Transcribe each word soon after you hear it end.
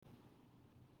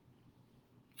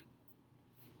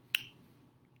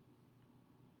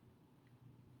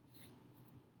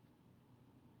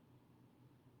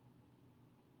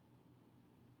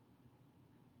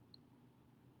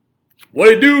What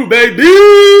it do,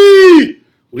 baby?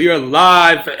 We are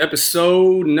live for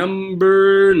episode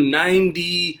number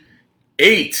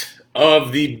 98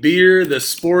 of the Beer, the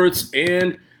Sports,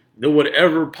 and the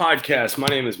Whatever podcast. My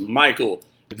name is Michael,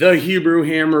 the Hebrew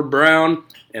Hammer Brown,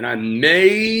 and I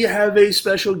may have a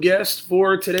special guest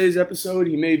for today's episode.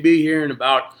 He may be here in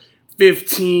about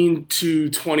 15 to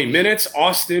 20 minutes.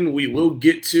 Austin, we will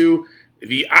get to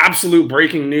the absolute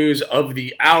breaking news of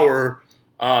the hour.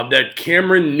 That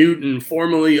Cameron Newton,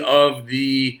 formerly of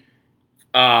the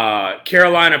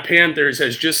Carolina Panthers,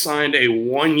 has just signed a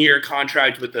one-year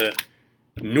contract with the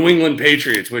New England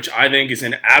Patriots, which I think is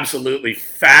an absolutely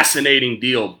fascinating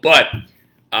deal. But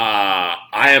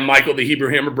I am Michael the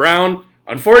Hebrew Hammer Brown.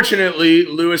 Unfortunately,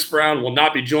 Lewis Brown will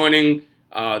not be joining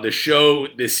the show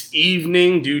this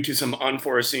evening due to some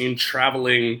unforeseen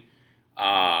traveling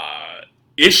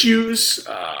issues.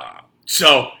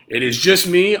 So it is just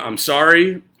me. I'm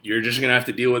sorry. You're just going to have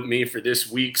to deal with me for this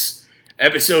week's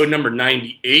episode number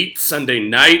 98, Sunday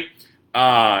night.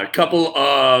 A couple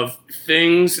of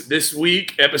things this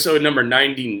week. Episode number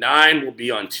 99 will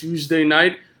be on Tuesday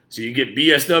night. So you get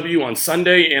BSW on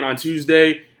Sunday and on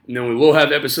Tuesday. And then we will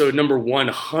have episode number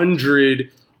 100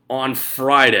 on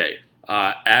Friday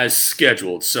as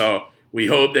scheduled. So we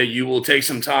hope that you will take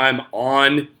some time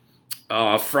on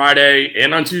Friday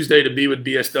and on Tuesday to be with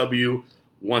BSW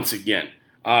once again.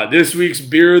 This week's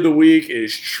beer of the week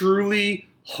is Truly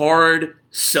Hard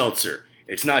Seltzer.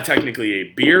 It's not technically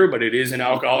a beer, but it is an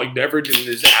alcoholic beverage, and it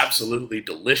is absolutely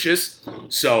delicious.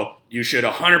 So you should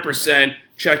 100%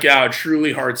 check out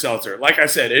Truly Hard Seltzer. Like I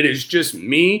said, it is just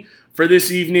me for this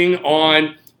evening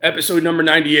on episode number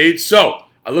 98. So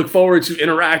I look forward to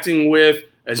interacting with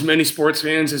as many sports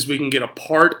fans as we can get a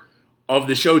part of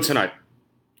the show tonight.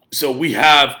 So we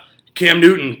have Cam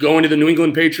Newton going to the New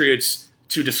England Patriots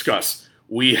to discuss.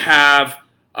 We have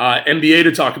NBA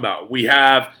to talk about. We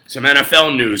have some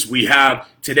NFL news. We have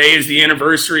today is the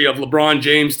anniversary of LeBron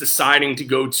James deciding to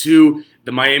go to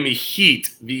the Miami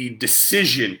Heat, the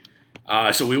decision.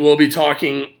 So we will be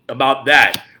talking about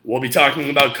that. We'll be talking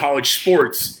about college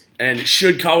sports and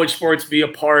should college sports be a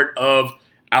part of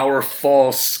our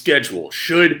fall schedule?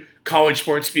 Should college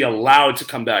sports be allowed to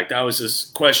come back? That was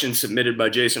a question submitted by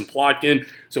Jason Plotkin,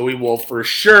 so we will for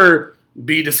sure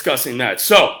be discussing that.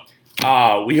 So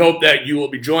we hope that you will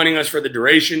be joining us for the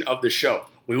duration of the show.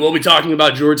 We will be talking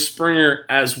about George Springer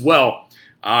as well,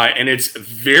 and it's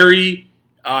very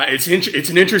it's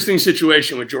an interesting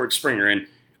situation with George Springer. And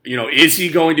is he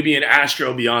going to be an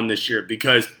Astro beyond this year?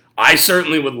 Because I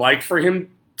certainly would like for him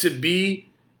to be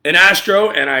an Astro,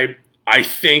 and I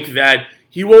think that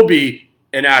he will be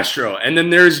an Astro. And then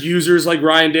there's users like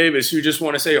Ryan Davis who just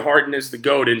want to say Harden is the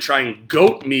GOAT and try and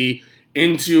goat me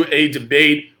into a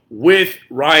debate with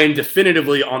Ryan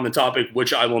definitively on the topic,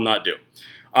 which I will not do.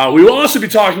 We will also be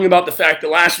talking about the fact that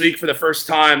last week, for the first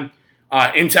time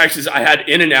in Texas, I had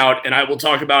In-N-Out, and I will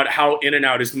talk about how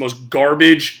In-N-Out is the most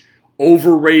garbage,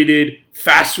 overrated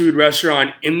fast food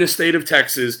restaurant in the state of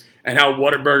Texas, and how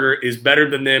Whataburger is better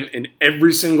than them in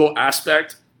every single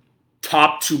aspect,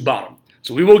 top to bottom.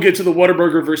 So we will get to the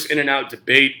Whataburger versus In-N-Out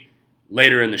debate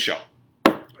later in the show.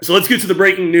 So let's get to the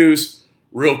breaking news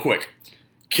real quick.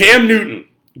 Cam Newton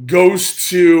goes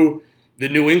to the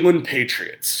New England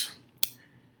Patriots.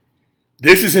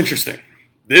 This is interesting.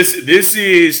 This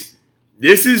is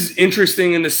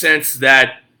interesting in the sense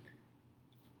that,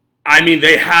 I mean,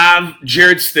 they have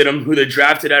Jarrett Stidham, who they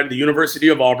drafted out of the University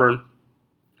of Auburn,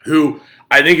 who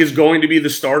I think is going to be the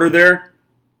starter there.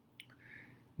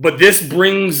 But this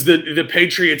brings the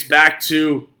Patriots back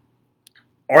to,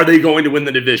 are they going to win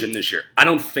the division this year? I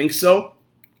don't think so.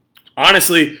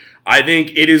 Honestly, I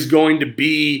think it is going to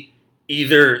be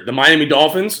either the Miami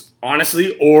Dolphins,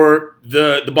 honestly, or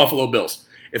the Buffalo Bills.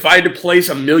 If I had to place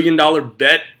 $1 million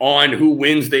bet on who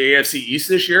wins the AFC East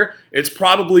this year, it's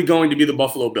probably going to be the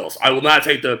Buffalo Bills. I will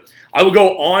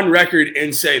go on record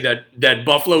and say that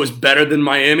Buffalo is better than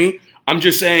Miami. I'm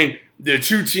just saying the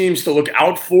two teams to look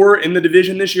out for in the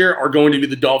division this year are going to be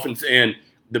the Dolphins and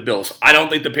the Bills. I don't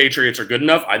think the Patriots are good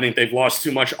enough. I think they've lost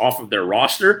too much off of their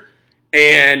roster.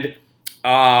 And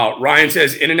Ryan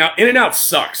says In-N-Out. In-N-Out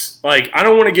sucks. Like, I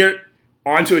don't want to get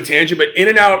onto a tangent, but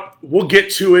In-N-Out, we'll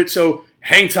get to it. So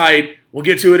hang tight. We'll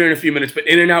get to it in a few minutes. But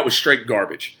In-N-Out was straight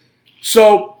garbage.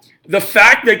 So the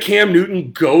fact that Cam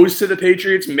Newton goes to the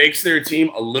Patriots makes their team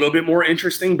a little bit more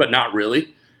interesting, but not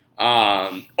really.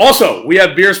 Also, we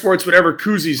have Beer Sports Whatever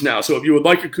koozies now. So if you would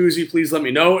like a koozie, please let me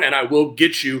know, and I will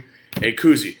get you a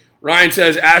koozie. Ryan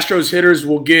says Astros hitters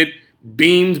will get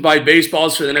beamed by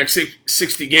baseballs for the next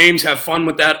 60 games. Have fun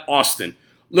with that, Austin.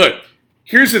 Look,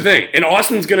 here's the thing, and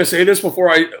Austin's going to say this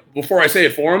before I say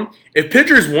it for him. If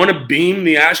pitchers want to beam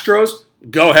the Astros,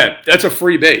 go ahead. That's a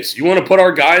free base. You want to put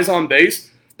our guys on base?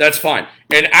 That's fine.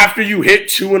 And after you hit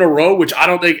 2 in a row, which I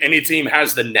don't think any team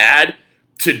has the NAD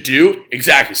to do,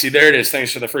 exactly. See, there it is.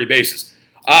 Thanks for the free bases.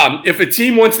 If a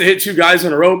team wants to hit 2 guys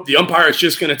in a row, the umpire is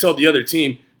just going to tell the other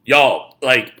team, y'all,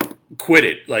 like, quit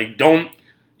it. Like,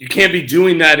 you can't be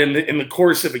doing that in the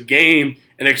course of a game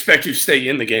and expect you to stay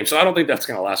in the game. So I don't think that's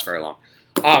going to last very long.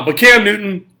 But Cam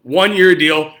Newton, 1-year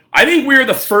deal. I think we are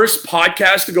the first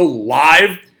podcast to go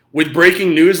live with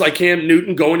breaking news like Cam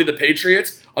Newton going to the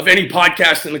Patriots of any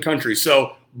podcast in the country.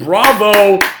 So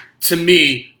bravo to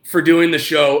me for doing the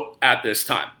show at this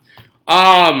time.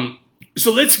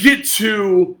 So let's get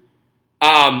to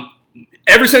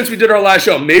ever since we did our last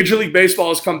show, Major League Baseball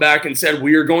has come back and said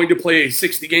we are going to play a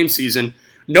 60-game season.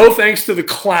 No thanks to the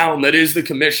clown that is the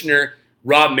commissioner,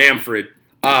 Rob Manfred.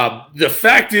 The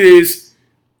fact is,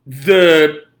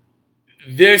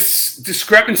 this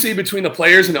discrepancy between the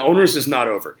players and the owners is not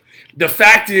over. The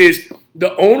fact is,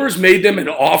 the owners made them an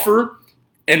offer,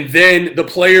 and then the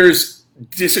players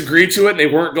disagreed to it, and they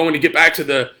weren't going to get back to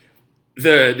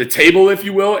the table, if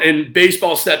you will, and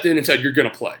baseball stepped in and said, you're going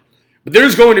to play. But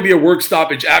there's going to be a work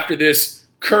stoppage after this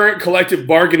current collective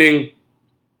bargaining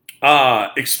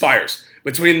expires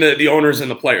between the owners and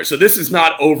the players. So this is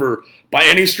not over by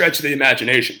any stretch of the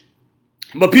imagination.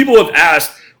 But people have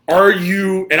asked,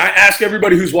 and I ask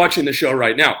everybody who's watching the show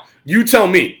right now, you tell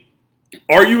me,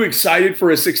 are you excited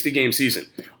for a 60-game season?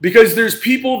 Because there's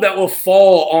people that will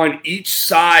fall on each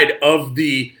side of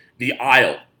the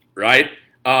aisle, right?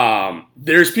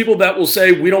 There's people that will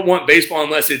say we don't want baseball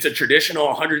unless it's a traditional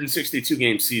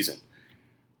 162-game season.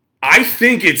 I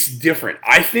think it's different.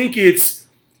 I think it's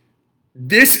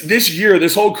this year,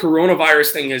 this whole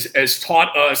coronavirus thing has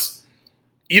taught us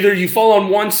either you fall on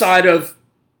one side of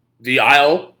the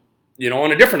aisle,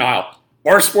 on a different aisle.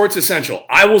 Are sports essential?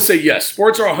 I will say yes.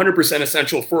 Sports are 100%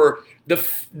 essential for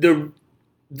the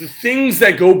things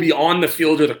that go beyond the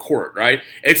field or the court, right?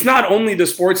 It's not only the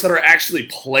sports that are actually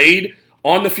played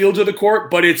on the field or the court,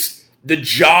 but it's the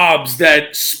jobs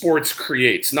that sports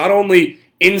creates. Not only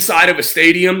inside of a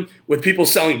stadium with people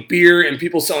selling beer and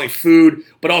people selling food,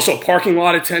 but also parking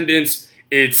lot attendants.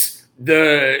 It's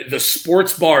the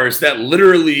sports bars that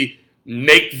literally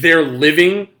make their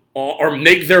living or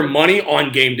make their money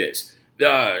on game days.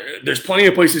 There's plenty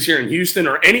of places here in Houston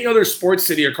or any other sports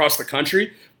city across the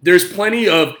country. There's plenty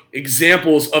of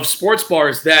examples of sports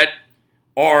bars that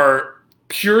are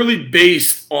purely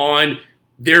based on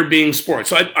there being sports.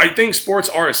 So I think sports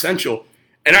are essential.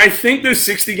 And I think this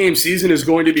 60-game season is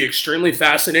going to be extremely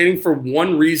fascinating for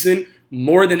one reason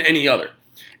more than any other.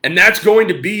 And that's going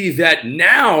to be that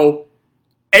now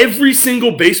every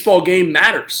single baseball game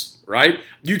matters, right?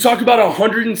 You talk about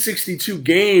 162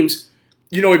 games.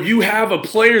 If you have a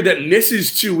player that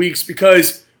misses 2 weeks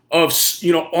because of,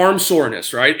 arm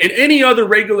soreness, right? In any other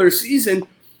regular season,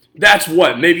 that's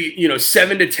what, maybe,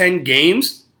 7 to 10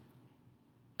 games.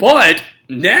 But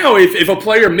now if a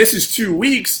player misses 2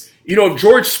 weeks, if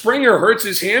George Springer hurts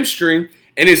his hamstring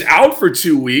and is out for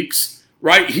 2 weeks,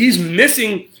 right, he's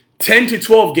missing 10 to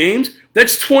 12 games.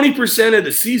 That's 20% of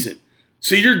the season.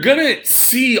 So you're going to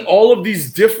see all of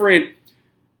these different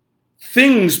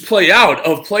things play out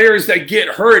of players that get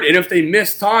hurt. And if they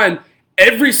miss time,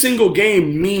 every single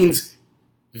game means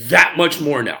that much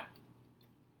more now.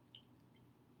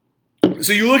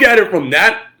 So you look at it from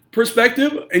that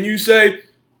perspective and you say,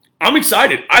 I'm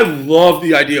excited. I love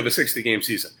the idea of a 60-game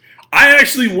season. I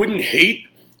actually wouldn't hate.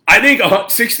 I think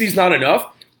 60 is not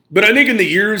enough, but I think in the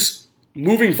years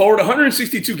moving forward,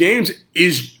 162 games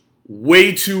is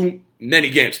way too many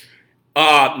games.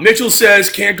 Mitchell says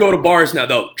can't go to bars now,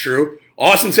 though. True.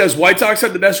 Austin says White Sox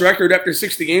had the best record after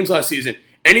 60 games last season.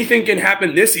 Anything can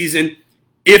happen this season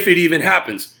if it even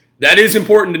happens. That is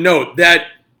important to note that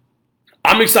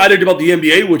I'm excited about the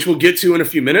NBA, which we'll get to in a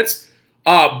few minutes.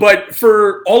 But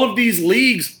for all of these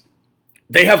leagues,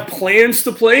 they have plans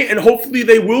to play, and hopefully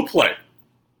they will play.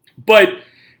 But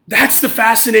that's the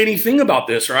fascinating thing about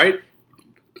this, right?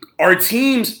 Our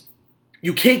teams,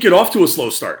 you can't get off to a slow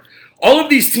start. All of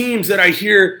these teams that I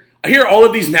hear all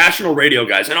of these national radio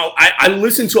guys, and I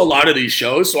listen to a lot of these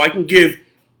shows, so I can give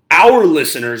our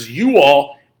listeners, you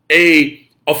all, a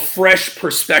fresh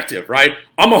perspective, right?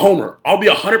 I'm a homer. I'll be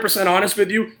 100% honest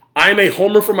with you. I'm a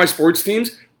homer for my sports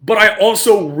teams, but I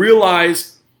also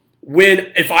realize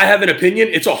if I have an opinion,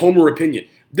 it's a homer opinion.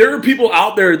 There are people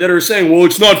out there that are saying, well,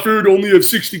 it's not fair to only have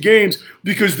 60 games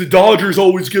because the Dodgers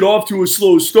always get off to a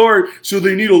slow start, so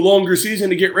they need a longer season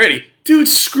to get ready. Dude,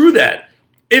 screw that.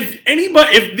 If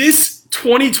this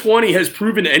 2020 has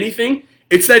proven anything,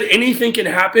 It's that anything can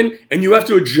happen and you have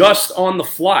to adjust on the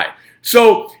fly.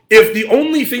 So if the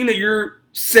only thing that you're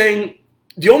saying,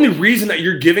 the only reason that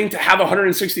you're giving to have a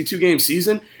 162 game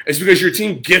season is because your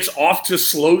team gets off to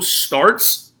slow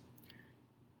starts,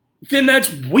 then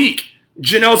that's weak.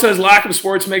 Janelle says lack of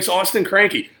sports makes Austin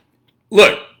cranky.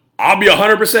 Look, I'll be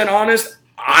 100% honest.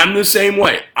 I'm the same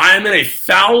way. I am in a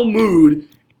foul mood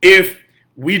if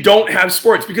we don't have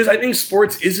sports because I think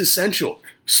sports is essential.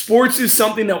 Sports is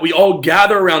something that we all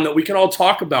gather around, that we can all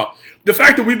talk about. The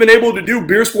fact that we've been able to do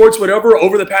beer sports, whatever,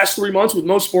 over the past 3 months with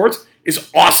most sports is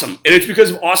awesome. And it's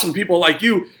because of awesome people like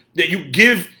you that you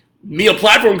give me a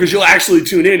platform because you'll actually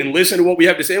tune in and listen to what we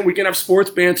have to say, and we can have sports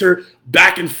banter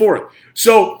back and forth.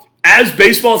 So as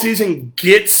baseball season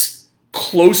gets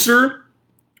closer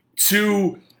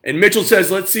to, and Mitchell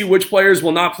says, let's see which players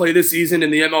will not play this season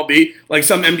in the MLB. Like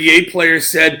some NBA players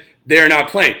said, they're not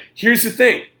playing. Here's the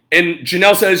thing. And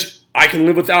Janelle says, I can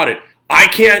live without it. I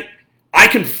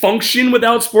can function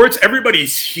without sports.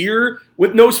 Everybody's here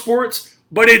with no sports,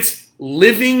 but it's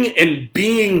living and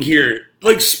being here.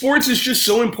 Like sports is just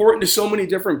so important to so many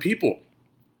different people.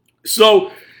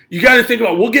 So you got to think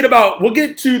about, we'll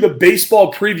get to the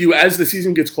baseball preview as the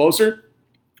season gets closer.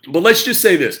 But let's just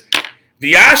say this.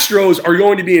 The Astros are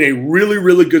going to be in a really,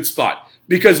 really good spot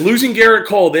because losing Garrett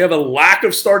Cole, they have a lack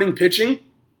of starting pitching.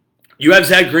 You have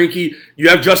Zach Greinke, you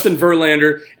have Justin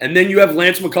Verlander, and then you have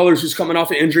Lance McCullers who's coming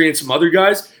off an injury and some other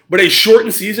guys. But a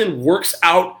shortened season works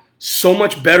out so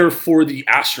much better for the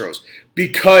Astros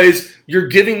because you're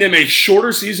giving them a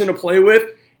shorter season to play with,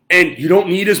 and you don't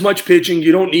need as much pitching.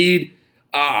 You don't need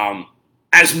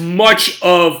as much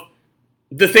of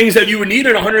the things that you would need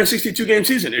in a 162-game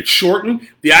season. It's shortened.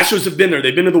 The Astros have been there.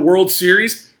 They've been to the World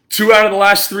Series 2 out of the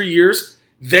last 3 years.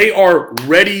 They are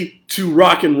ready to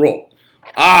rock and roll.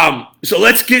 So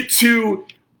let's get to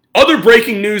other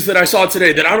breaking news that I saw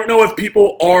today that I don't know if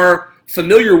people are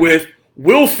familiar with.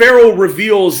 Will Ferrell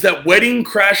reveals that Wedding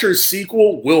Crashers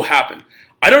sequel will happen.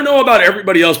 I don't know about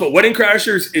everybody else, but Wedding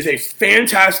Crashers is a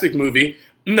fantastic movie,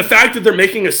 and the fact that they're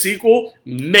making a sequel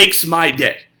makes my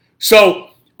day.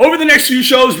 So over the next few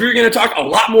shows, we're going to talk a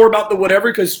lot more about the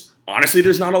whatever because honestly,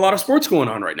 there's not a lot of sports going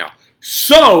on right now.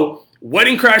 So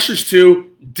Wedding Crashers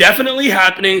 2, definitely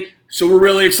happening. So we're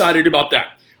really excited about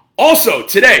that. Also,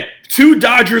 today, 2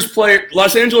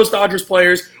 Los Angeles Dodgers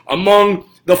players among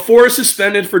the 4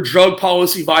 suspended for drug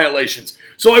policy violations.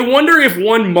 So I wonder if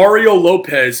one Mario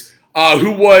Lopez,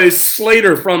 who was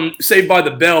Slater from Saved by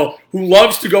the Bell, who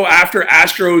loves to go after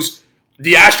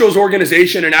the Astros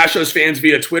organization and Astros fans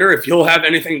via Twitter, if he'll have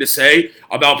anything to say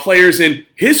about players in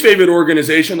his favorite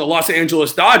organization, the Los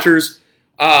Angeles Dodgers,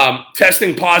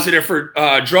 testing positive for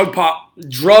drug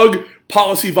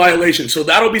policy violations. So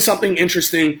that'll be something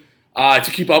interesting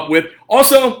to keep up with.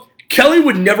 Also, Kelly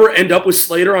would never end up with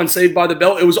Slater on Saved by the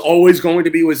Bell. It was always going to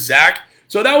be with Zach.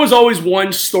 So that was always one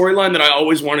storyline that I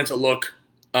always wanted to look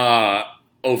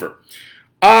over.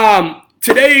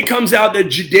 Today it comes out that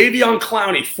Jadeveon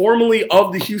Clowney, formerly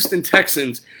of the Houston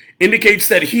Texans, indicates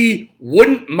that he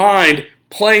wouldn't mind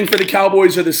playing for the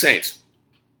Cowboys or the Saints.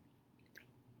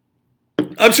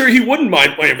 I'm sure he wouldn't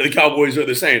mind playing for the Cowboys or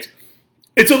the Saints.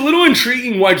 It's a little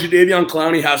intriguing why Jadeveon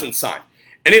Clowney hasn't signed.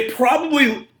 And it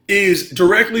probably is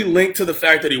directly linked to the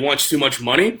fact that he wants too much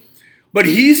money. But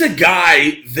he's a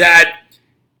guy that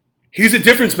he's a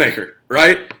difference maker,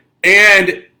 right?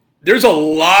 And there's a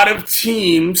lot of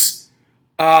teams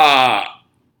that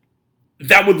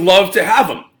would love to have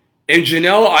him. And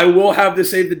Janelle, I will have the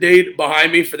save the date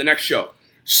behind me for the next show.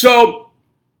 So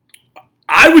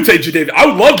I would say I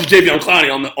would love Jadeveon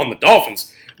Clowney on the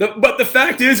Dolphins. But the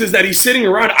fact is that he's sitting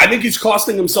around. I think he's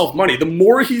costing himself money. The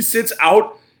more he sits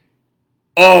out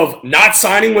of not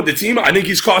signing with the team, I think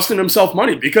he's costing himself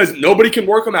money because nobody can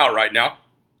work him out right now.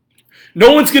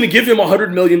 No one's going to give him a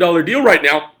 $100 million deal right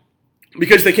now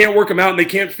because they can't work him out and they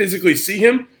can't physically see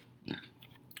him.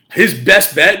 His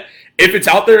best bet, if it's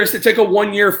out there, is to take a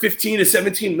 1-year, $15 to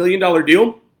 $17 million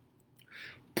deal,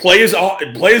 play his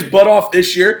butt off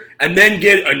this year, and then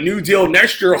get a new deal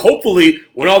next year, hopefully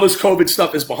when all this COVID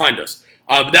stuff is behind us.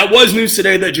 But that was news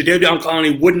today that Jadeveon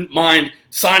Clowney wouldn't mind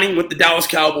signing with the Dallas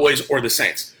Cowboys or the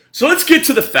Saints. So let's get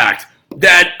to the fact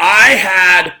that I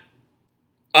had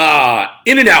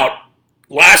In-N-Out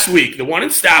last week, the one in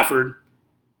Stafford,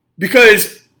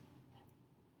 because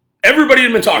everybody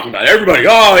had been talking about it. Everybody,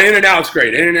 In-N-Out's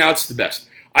great. In-N-Out's the best.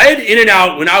 I had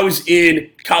In-N-Out when I was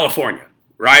in California,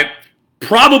 right?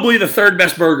 Probably the 3rd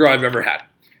best burger I've ever had.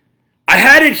 I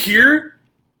had it here,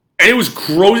 and it was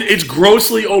it's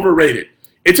grossly overrated.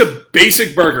 It's a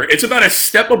basic burger. It's about a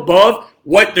step above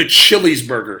what the Chili's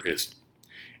burger is.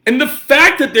 And the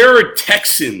fact that there are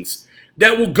Texans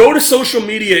that will go to social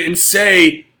media and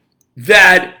say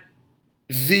that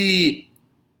the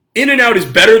In-N-Out is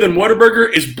better than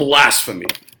Whataburger is blasphemy.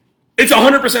 It's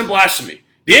 100% blasphemy.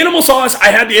 The animal sauce, I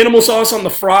had the animal sauce on the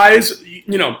fries.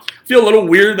 You know, I feel a little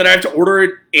weird that I have to order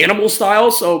it animal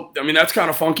style. So, I mean, that's kind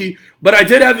of funky. But I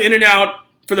did have In-N-Out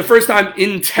for the first time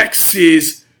in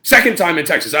Texas, second time in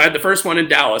Texas. I had the first one in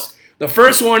Dallas, the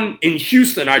first one in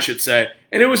Houston, I should say,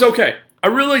 and it was okay. I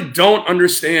really don't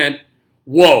understand.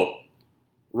 Whoa.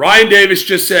 Ryan Davis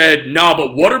just said, nah,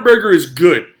 but Whataburger is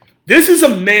good. This is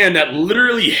a man that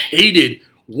literally hated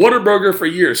Whataburger for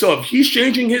years. So if he's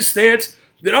changing his stance,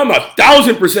 then I'm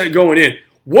 1,000% going in.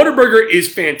 Whataburger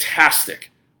is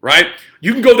fantastic, right?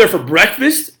 You can go there for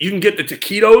breakfast. You can get the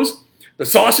taquitos. The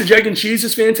sausage, egg, and cheese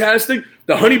is fantastic.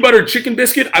 The honey butter chicken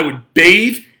biscuit, I would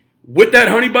bathe with that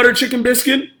honey butter chicken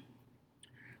biscuit.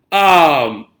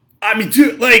 I mean,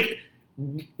 dude, like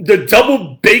the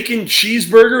double bacon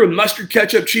cheeseburger with mustard,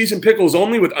 ketchup, cheese, and pickles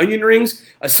only with onion rings,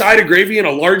 a side of gravy, and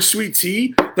a large sweet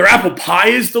tea. Their apple pie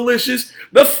is delicious.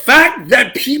 The fact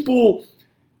that people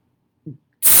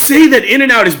say that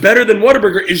In-N-Out is better than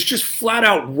Whataburger is just flat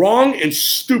out wrong and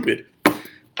stupid.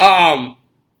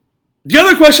 The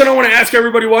other question I want to ask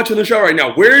everybody watching the show right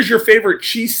now, where is your favorite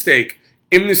cheesesteak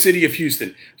in the city of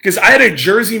Houston? Because I had a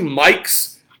Jersey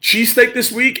Mike's cheesesteak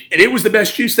this week, and it was the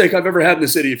best cheesesteak I've ever had in the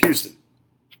city of Houston.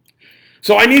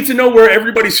 So I need to know where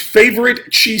everybody's favorite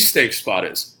cheesesteak spot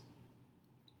is.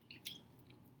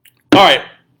 All right.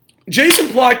 Jason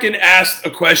Plotkin asked a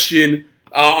question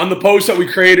on the post that we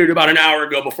created about an hour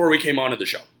ago before we came onto the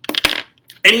show.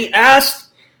 And he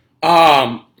asked,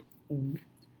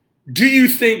 do you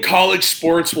think college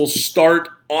sports will start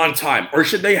on time, or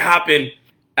should they happen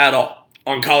at all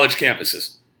on college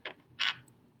campuses?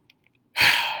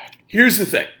 Here's the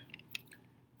thing.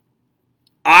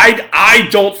 I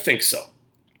don't think so.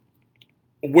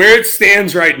 Where it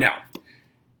stands right now.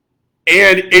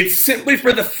 And it's simply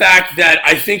for the fact that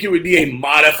I think it would be a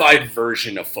modified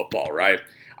version of football, right?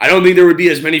 I don't think there would be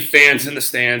as many fans in the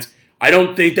stands. I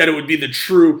don't think that it would be the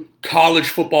true college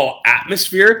football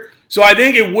atmosphere. So I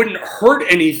think it wouldn't hurt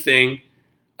anything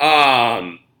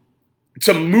to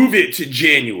move it to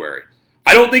January.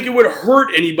 I don't think it would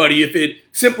hurt anybody if it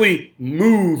simply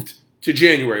moved to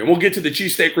January. And we'll get to the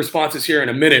cheesesteak responses here in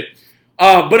a minute.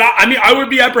 But I mean, I would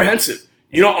be apprehensive.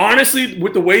 You know, honestly,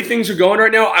 with the way things are going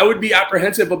right now, I would be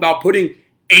apprehensive about putting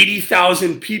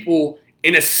 80,000 people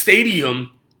in a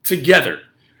stadium together.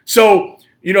 So,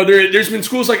 you know, there's been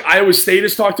schools like Iowa State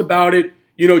has talked about it,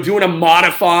 you know, doing a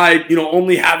modified, you know,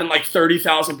 only having like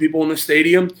 30,000 people in the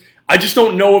stadium. I just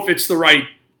don't know if it's the right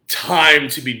time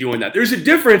to be doing that. There's a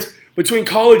difference between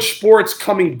college sports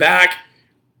coming back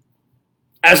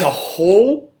as a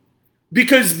whole,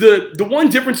 because the one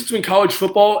difference between college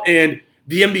football and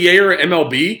the NBA or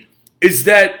MLB is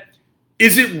that,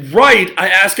 is it right, I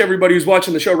ask everybody who's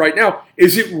watching the show right now,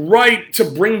 is it right to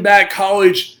bring back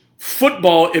college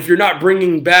football if you're not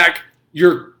bringing back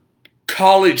your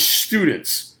college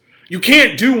students? You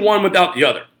can't do one without the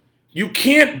other. You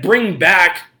can't bring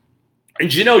back, and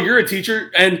Janelle, you're a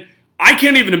teacher, and I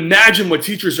can't even imagine what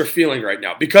teachers are feeling right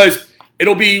now, because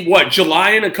it'll be,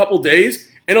 July in a couple days,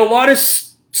 and a lot of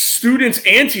students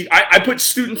and I put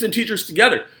students and teachers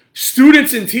together.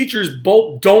 Students and teachers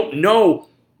both don't know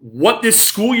what this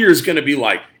school year is going to be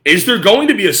like. Is there going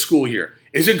to be a school year?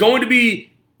 Is it going to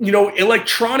be, you know,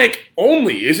 electronic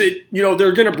only? Is it, you know,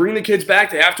 they're going to bring the kids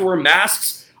back? They have to wear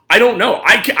masks? I don't know.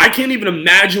 I can't even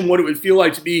imagine what it would feel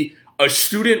like to be a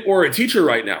student or a teacher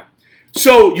right now.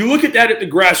 So you look at that at the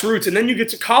grassroots, and then you get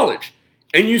to college,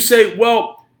 and you say,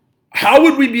 well, how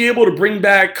would we be able to bring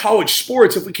back college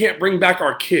sports if we can't bring back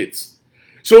our kids?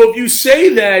 So if you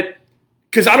say that,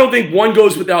 because I don't think one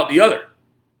goes without the other.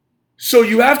 So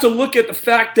you have to look at the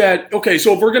fact that, okay,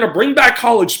 so if we're going to bring back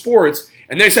college sports,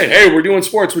 and they say, hey, we're doing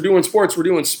sports,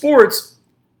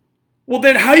 well,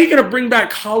 then how are you going to bring back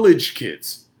college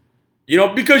kids? You know,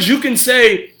 because you can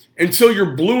say, until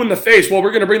you're blue in the face, well,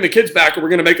 we're going to bring the kids back, and we're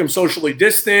going to make them socially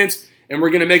distanced, and we're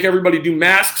going to make everybody do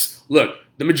masks. Look,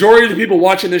 the majority of the people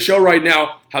watching this show right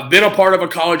now have been a part of a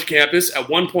college campus at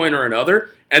one point or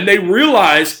another, and they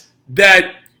realize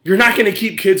that you're not going to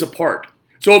keep kids apart.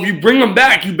 So if you bring them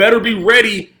back, you better be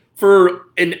ready for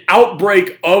an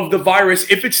outbreak of the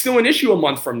virus if it's still an issue a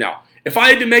month from now. If I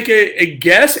had to make a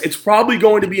guess, it's probably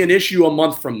going to be an issue a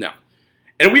month from now.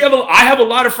 And I have a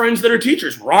lot of friends that are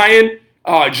teachers. Ryan,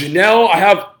 Janelle, I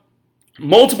have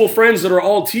multiple friends that are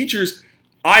all teachers.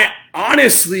 I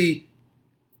honestly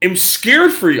am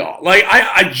scared for y'all. Like,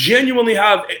 I genuinely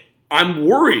I'm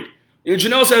worried. You know,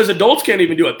 Janelle says adults can't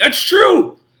even do it. That's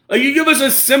true. Like, you give us a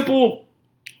simple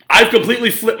I've completely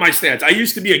flipped my stance. I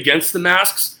used to be against the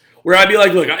masks, where I'd be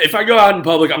like, look, if I go out in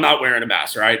public, I'm not wearing a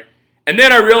mask, right? And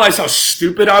then I realized how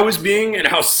stupid I was being and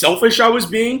how selfish I was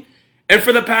being. And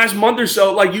for the past month or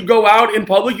so, like, you go out in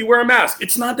public, you wear a mask.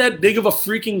 It's not that big of a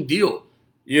freaking deal,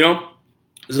 you know?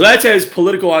 So that's as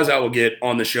political as I will get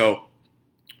on the show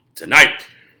tonight.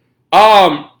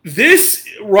 Ryan,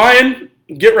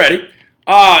 get ready.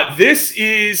 This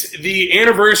is the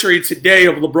anniversary today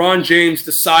of LeBron James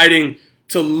deciding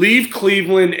to leave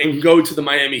Cleveland and go to the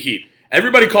Miami Heat.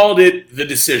 Everybody called it the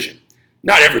decision.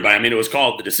 Not everybody. I mean, it was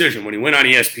called the decision when he went on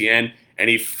ESPN and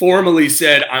he formally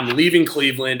said, I'm leaving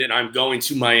Cleveland and I'm going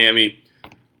to Miami.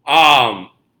 I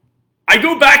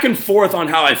go back and forth on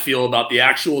how I feel about the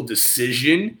actual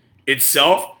decision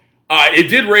itself. It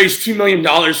did raise $2 million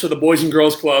for the Boys and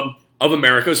Girls Club of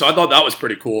America, so I thought that was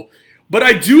pretty cool. But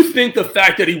I do think the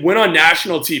fact that he went on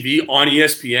national TV on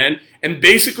ESPN and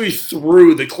basically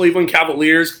threw the Cleveland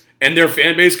Cavaliers and their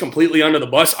fan base completely under the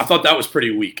bus, I thought that was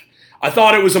pretty weak. I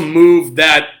thought it was a move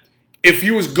that if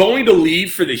he was going to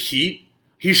leave for the Heat,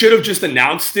 he should have just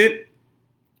announced it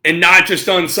and not just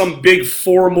done some big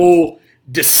formal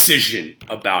decision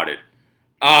about it.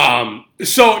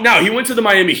 So now he went to the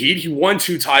Miami Heat. He won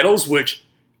 2 titles, which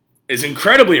is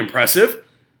incredibly impressive.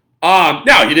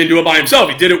 Now, he didn't do it by himself.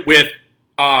 He did it with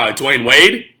Dwayne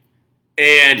Wade,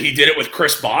 and he did it with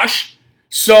Chris Bosh.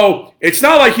 So it's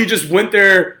not like he just went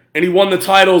there and he won the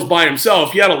titles by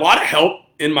himself. He had a lot of help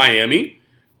in Miami.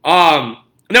 Now,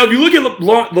 if you look at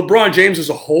LeBron James as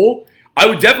a whole, I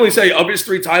would definitely say of his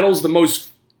 3 titles, the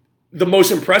most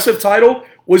impressive title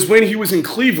was when he was in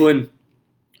Cleveland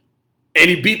and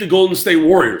he beat the Golden State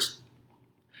Warriors.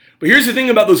 But here's the thing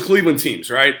about those Cleveland teams,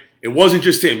 right? It wasn't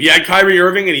just him. He had Kyrie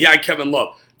Irving and he had Kevin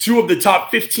Love, 2 of the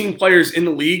top 15 players in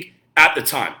the league at the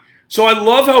time. So I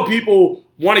love how people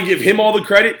want to give him all the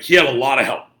credit. He had a lot of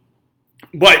help.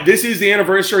 But this is the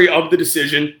anniversary of the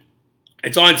decision.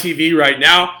 It's on TV right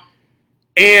now.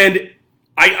 And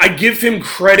I give him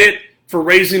credit for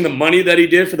raising the money that he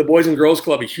did for the Boys and Girls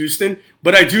Club of Houston.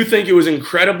 But I do think it was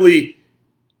incredibly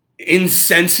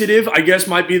insensitive, I guess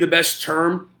might be the best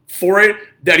term for it,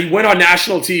 that he went on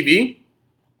national TV.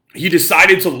 He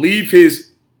decided to leave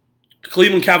his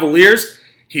Cleveland Cavaliers.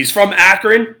 He's from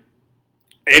Akron.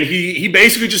 And he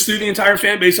basically just threw the entire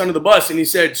fan base under the bus and he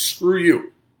said, screw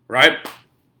you, right?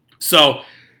 So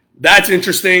that's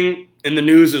interesting in the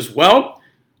news as well.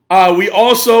 We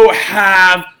also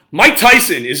have Mike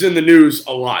Tyson is in the news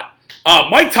a lot.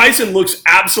 Mike Tyson looks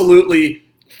absolutely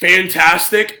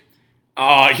fantastic.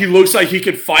 He looks like he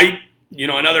could fight,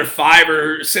 another 5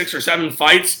 or 6 or 7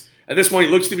 fights. At this point,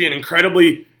 he looks to be an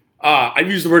incredibly, I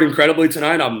use the word incredibly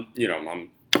tonight. I'm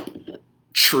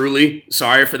truly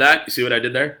sorry for that. You see what I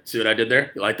did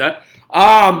there? You like that?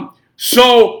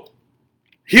 So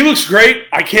he looks great.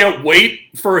 I can't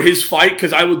wait for his fight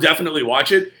because I will definitely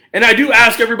watch it. And I do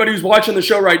ask everybody who's watching the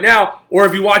show right now, or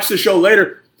if you watch the show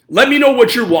later, let me know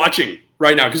what you're watching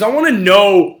right now because I want to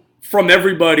know from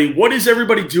everybody, what is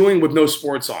everybody doing with no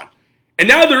sports on? And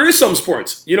now there is some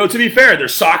sports. To be fair,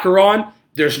 there's soccer on,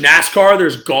 there's NASCAR,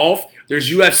 there's golf,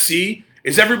 there's UFC.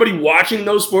 Is everybody watching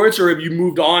those sports or have you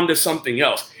moved on to something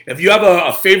else? If you have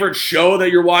a favorite show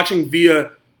that you're watching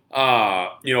via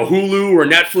Hulu or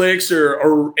Netflix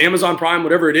or Amazon Prime,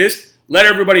 whatever it is, let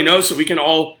everybody know so we can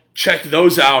all check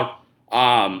those out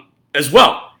as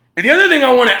well. And the other thing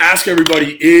I want to ask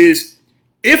everybody is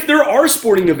if there are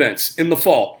sporting events in the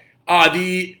fall,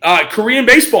 the Korean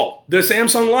baseball, the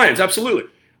Samsung Lions, absolutely.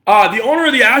 The owner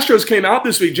of the Astros came out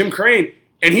this week, Jim Crane,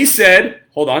 and he said,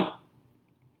 hold on.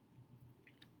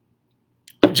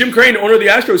 Jim Crane, owner of the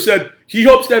Astros, said he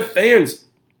hopes to have fans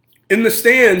in the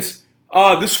stands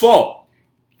this fall.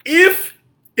 If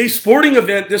a sporting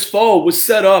event this fall was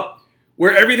set up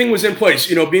where everything was in place,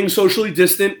 being socially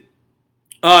distant,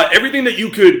 everything that you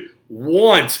could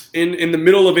want in the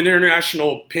middle of an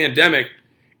international pandemic,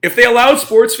 if they allowed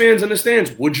sports fans in the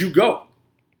stands, would you go?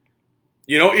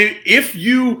 If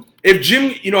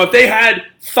they had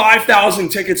 5,000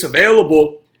 tickets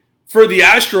available for the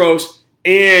Astros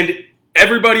and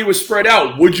everybody was spread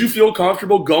out, would you feel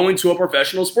comfortable going to a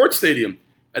professional sports stadium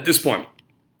at this point?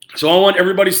 So I want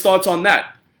everybody's thoughts on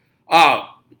that.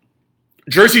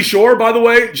 Jersey Shore, by the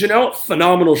way, Janelle,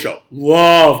 phenomenal show.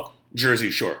 Love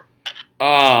Jersey Shore.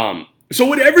 So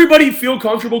would everybody feel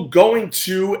comfortable going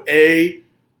to a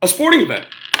sporting event?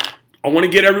 I want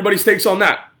to get everybody's takes on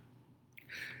that.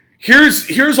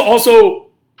 Here's also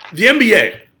the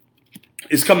NBA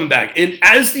is coming back. And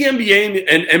as the NBA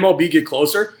and MLB get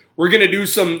closer, we're going to do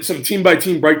some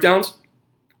team-by-team breakdowns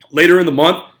later in the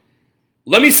month.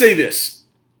 Let me say this.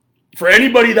 For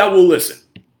anybody that will listen,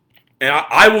 and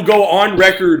I will go on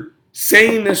record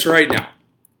saying this right now.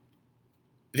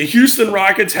 The Houston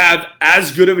Rockets have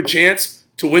as good of a chance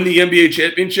to win the NBA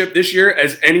championship this year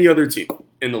as any other team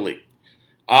in the league.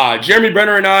 Jeremy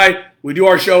Brenner and I, we do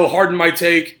our show, Harden My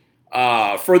Take,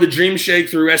 for the Dream Shake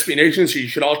through SB Nation, so you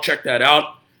should all check that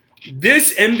out.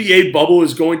 This NBA bubble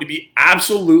is going to be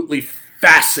absolutely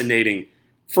fascinating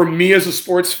for me as a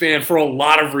sports fan for a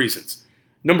lot of reasons.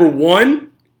 Number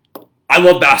one, I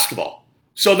love basketball.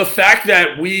 So the fact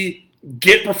that we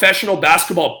get professional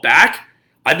basketball back,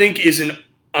 I think is an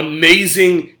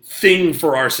amazing thing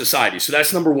for our society. So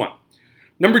that's number one.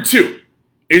 Number two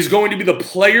is going to be the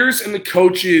players and the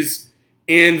coaches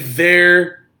and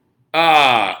their,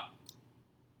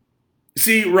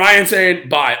 see Ryan saying,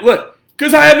 bye. Look,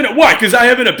 because I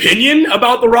have an opinion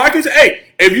about the Rockets? Hey,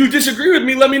 if you disagree with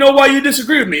me, let me know why you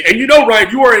disagree with me. And you know, Ryan,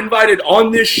 you are invited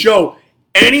on this show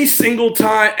any single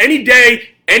time, any day,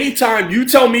 anytime you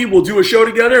tell me we'll do a show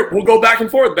together, we'll go back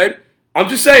and forth, babe. I'm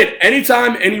just saying,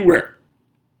 anytime, anywhere.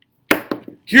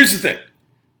 Here's the thing.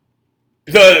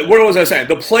 What was I saying?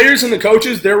 The players and the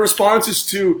coaches, their responses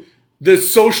to the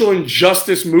social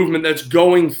injustice movement that's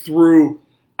going through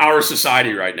our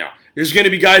society right now. There's going to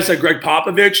be guys like Greg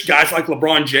Popovich, guys like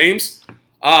LeBron James.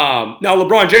 Now,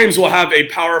 LeBron James will have a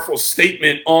powerful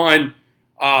statement on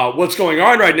what's going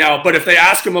on right now, but if they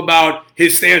ask him about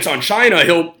his stance on China,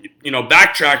 he'll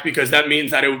backtrack because that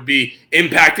means that it would be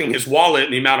impacting his wallet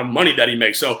and the amount of money that he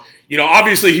makes. So,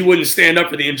 obviously he wouldn't stand up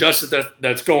for the injustice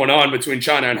that's going on between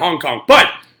China and Hong Kong.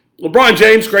 But LeBron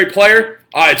James, great player.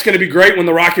 It's going to be great when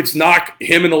the Rockets knock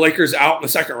him and the Lakers out in the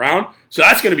second round. So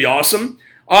that's going to be awesome.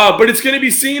 But it's going to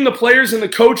be seeing the players and the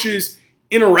coaches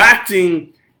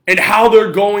interacting and how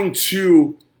they're going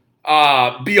to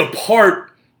be a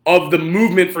part of the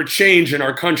movement for change in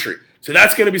our country. So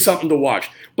that's going to be something to watch.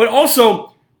 But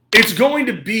also, it's going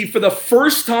to be, for the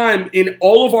first time in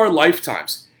all of our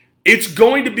lifetimes, it's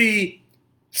going to be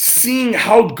seeing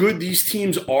how good these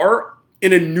teams are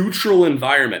in a neutral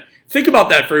environment. Think about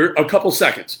that for a couple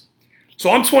seconds. So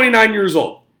I'm 29 years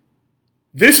old.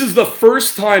 This is the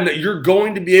first time that you're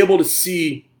going to be able to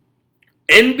see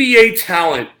NBA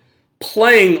talent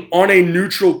playing on a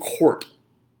neutral court.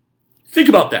 Think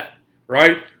about that,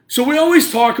 right? So we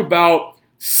always talk about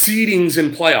seedings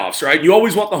in playoffs, right? You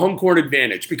always want the home court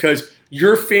advantage because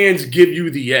your fans give you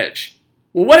the edge.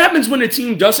 Well, what happens when a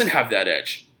team doesn't have that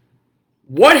edge?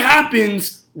 What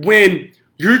happens when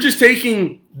you're just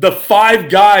taking the 5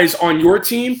 guys on your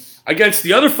team against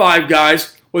the other 5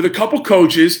 guys with a couple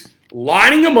coaches,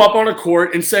 lining them up on a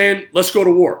court and saying, let's go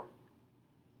to war?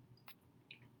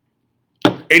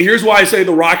 And here's why I say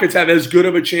the Rockets have as good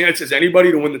of a chance as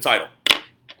anybody to win the title.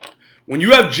 When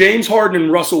you have James Harden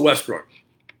and Russell Westbrook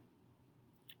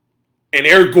and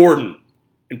Eric Gordon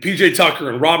and PJ Tucker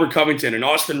and Robert Covington and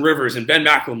Austin Rivers and Ben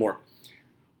McLemore,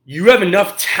 you have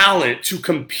enough talent to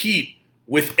compete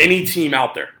with any team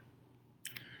out there.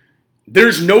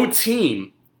 There's no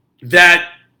team that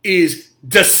is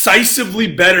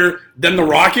decisively better than the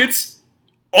Rockets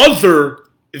other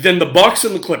than the Bucks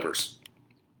and the Clippers.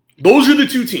 Those are the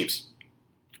 2 teams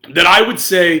that I would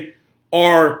say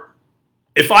are,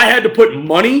 if I had to put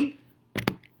money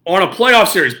on a playoff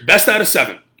series, best out of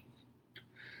 7,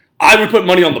 I would put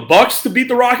money on the Bucks to beat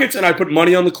the Rockets, and I put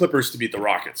money on the Clippers to beat the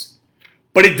Rockets.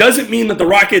 But it doesn't mean that the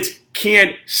Rockets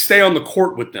can't stay on the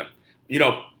court with them.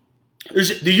 The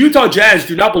Utah Jazz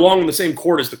do not belong on the same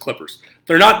court as the Clippers.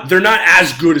 They're not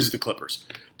as good as the Clippers.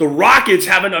 The Rockets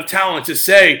have enough talent to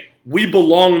say we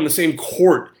belong on the same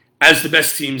court as the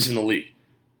best teams in the league.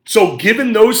 So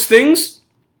given those things,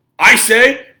 I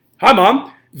say, hi,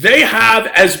 Mom, they have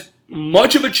as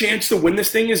much of a chance to win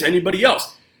this thing as anybody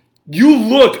else.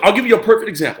 I'll give you a perfect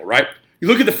example, right? You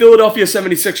look at the Philadelphia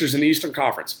 76ers in the Eastern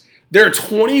Conference. They're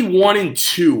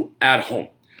 21-2 at home.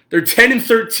 They're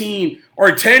 10-13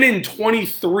 or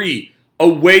 10-23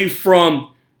 away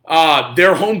from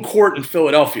their home court in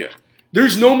Philadelphia.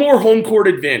 There's no more home court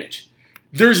advantage.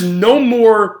 There's no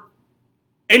more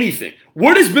anything.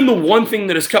 What has been the one thing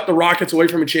that has kept the Rockets away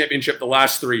from a championship the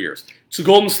last 3 years? It's the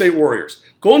Golden State Warriors.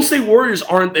 Golden State Warriors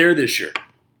aren't there this year,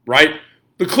 right?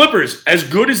 The Clippers, as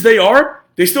good as they are,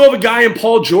 they still have a guy in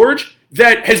Paul George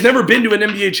that has never been to an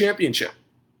NBA championship,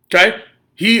 okay?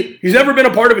 He's never been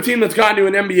a part of a team that's gotten to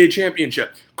an NBA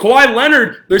championship. Kawhi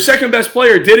Leonard, their second best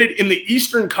player, did it in the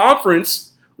Eastern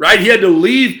Conference, right? He had to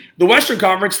leave the Western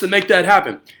Conference to make that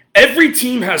happen. Every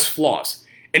team has flaws.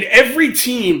 And every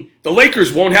team, the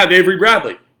Lakers won't have Avery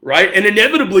Bradley, right? And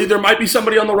inevitably, there might be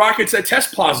somebody on the Rockets that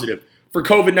tests positive for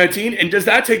COVID-19. And does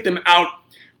that take them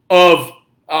off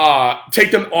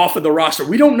of the roster?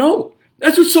 We don't know.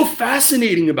 That's what's so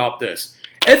fascinating about this.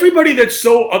 Everybody that's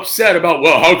so upset about,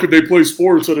 well, how could they play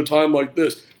sports at a time like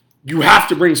this? You have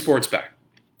to bring sports back.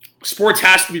 Sports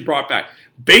has to be brought back.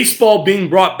 Baseball being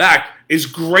brought back is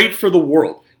great for the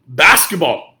world.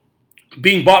 Basketball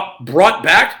being brought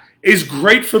back is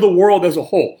great for the world as a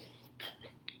whole.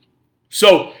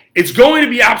 So it's going to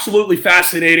be absolutely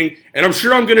fascinating, and I'm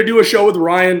sure I'm going to do a show with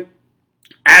Ryan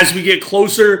as we get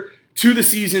closer to the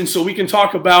season so we can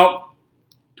talk about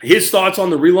his thoughts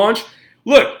on the relaunch.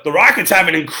 Look, the Rockets have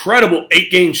an incredible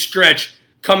 8-game stretch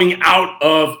coming out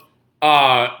of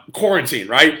quarantine,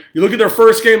 right? You look at their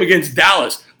first game against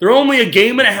Dallas. They're only a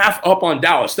game and a half up on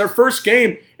Dallas. Their first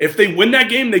game, if they win that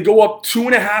game, they go up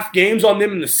 2.5 games on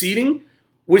them in the seeding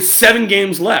with 7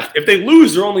 games left. If they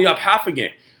lose, they're only up half a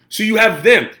game. So you have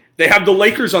them. They have the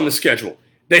Lakers on the schedule.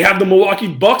 They have the Milwaukee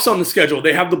Bucks on the schedule.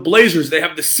 They have the Blazers. They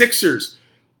have the Sixers.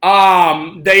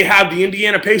 They have the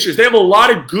Indiana Pacers. They have a lot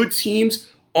of good teams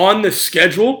on the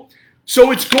schedule.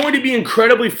 So it's going to be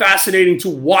incredibly fascinating to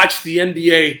watch the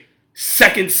NBA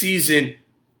second season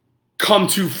come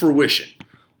to fruition.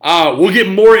 We'll get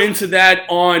more into that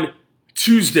on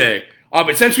Tuesday.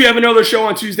 But since we have another show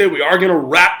on Tuesday, we are going to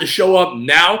wrap the show up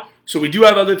now. So we do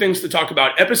have other things to talk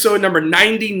about. Episode number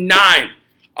 99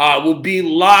 will be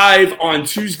live on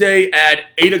Tuesday at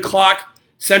 8 o'clock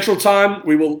Central Time.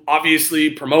 We will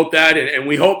obviously promote that, and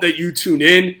we hope that you tune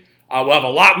in. We'll have a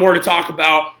lot more to talk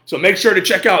about. So make sure to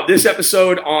check out this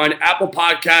episode on Apple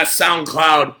Podcasts,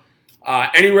 SoundCloud,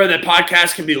 anywhere that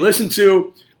podcasts can be listened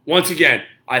to. Once again,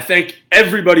 I thank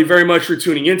everybody very much for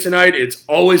tuning in tonight. It's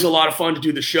always a lot of fun to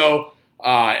do the show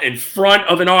in front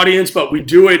of an audience, but we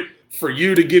do it for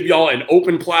you to give y'all an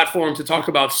open platform to talk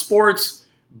about sports,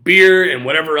 beer, and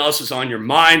whatever else is on your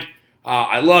mind.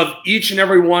 I love each and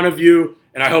every one of you,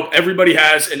 and I hope everybody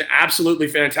has an absolutely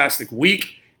fantastic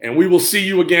week. And we will see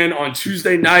you again on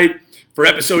Tuesday night for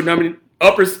episode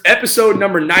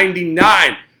number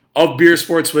 99 of Beer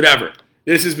Sports Whatever.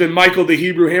 This has been Michael the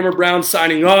Hebrew Hammer Brown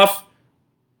signing off.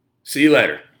 See you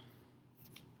later.